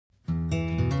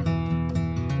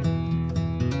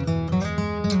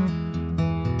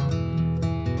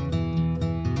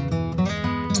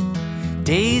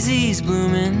daisies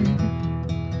blooming,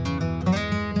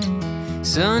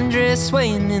 sundress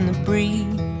swaying in the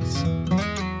breeze.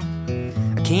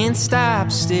 I can't stop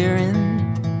staring.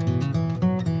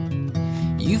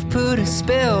 You've put a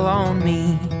spell on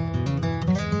me,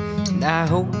 and I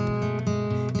hope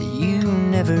that you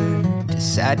never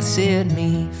decide to set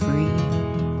me free.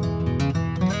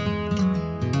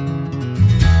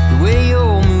 The way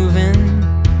you're moving,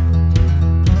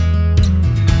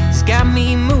 it's got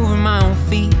me moving my own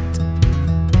feet.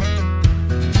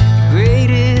 The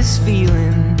greatest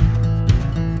feeling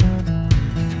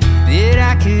that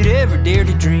I could ever dare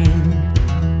to dream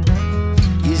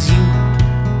is you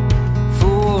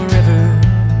forever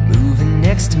moving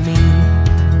next to me.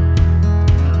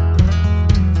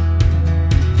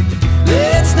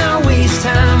 Let's not waste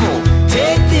time, oh,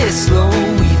 take this slow.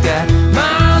 We've got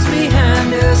miles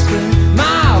behind us, but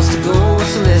miles to go.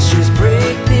 So let's just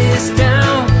break this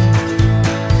down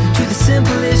to the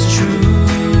simplest truth.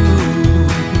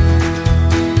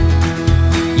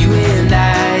 You and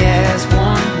I as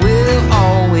one will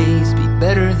always be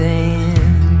better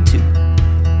than two.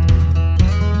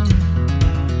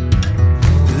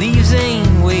 The leaves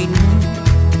ain't waiting,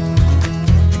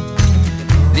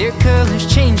 their colors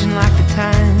changing like the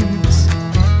times.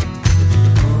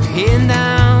 And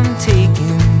I'm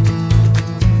taking,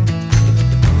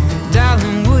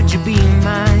 darling, would you be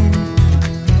mine?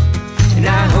 And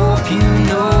I hope you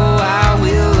know I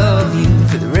will love you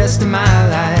for the rest of my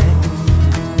life.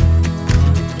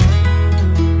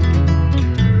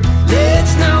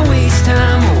 Let's not waste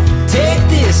time, oh, take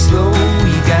this slow.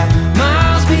 We've got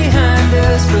miles behind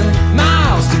us, but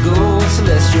miles to go. So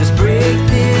let's just break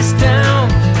this down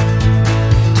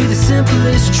to the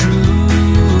simplest truth.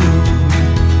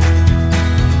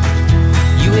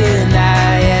 You and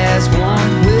I as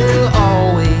one will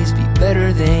always be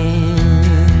better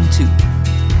than two.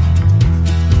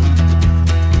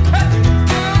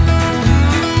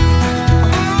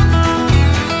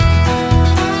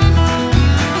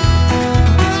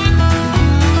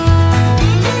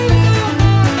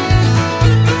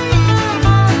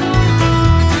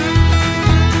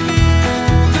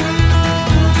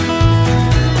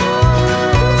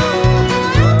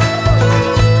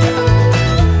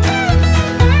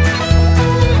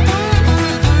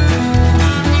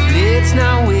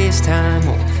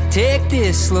 Take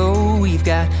this slow, we've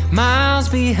got miles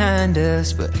behind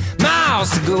us, but miles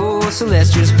to go. So let's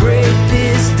just break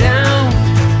this down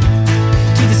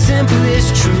to the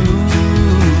simplest truth.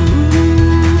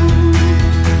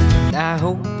 I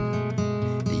hope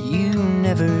that you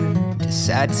never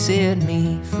decide to set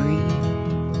me free.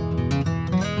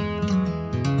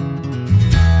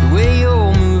 The way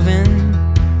you're moving,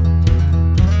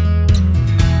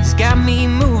 it's got me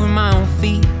moving my own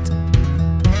feet.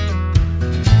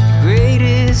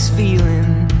 Greatest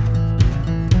feeling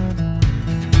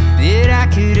that I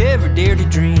could ever dare to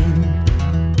dream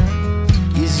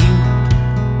is you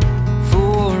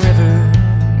forever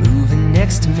moving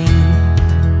next to me.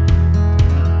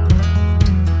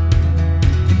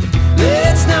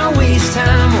 Let's not waste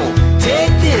time, oh,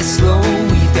 take this slow.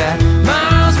 We've got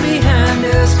miles behind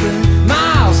us, but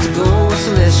miles to go.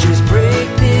 So let's just break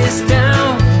this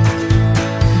down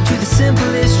to the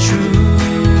simplest truth.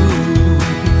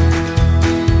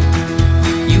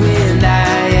 You and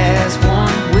I as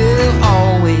one will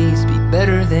always be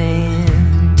better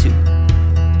than two.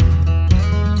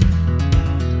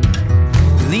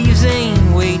 The leaves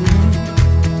ain't waiting,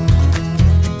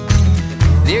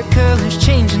 their colors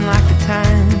changing like the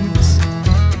times.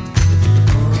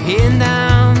 And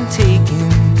I'm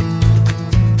taking,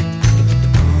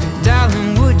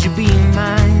 darling, would you be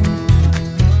mine?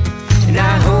 And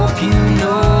I hope you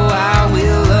know I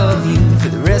will love you for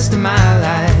the rest of my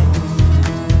life.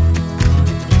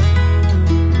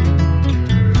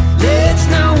 Let's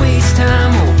not waste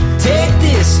time, oh, take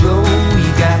this slow.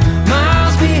 We've got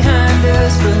miles behind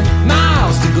us, but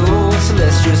miles to go. So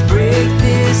let's just break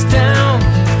this down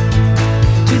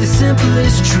to the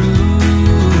simplest truth.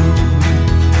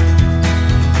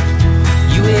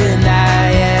 You and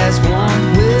I as one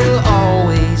will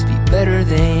always be better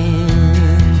than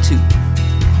two.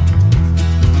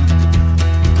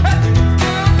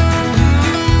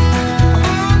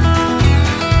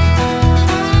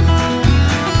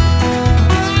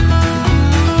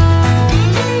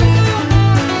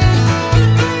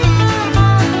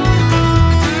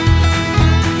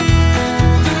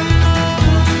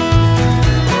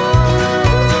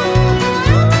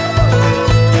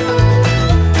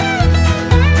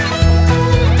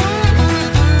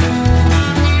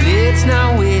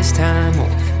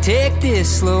 take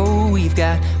this slow. We've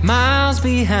got miles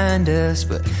behind us,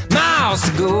 but miles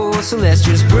to go. So let's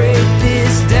just break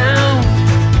this down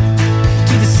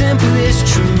to the simplest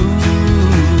truth.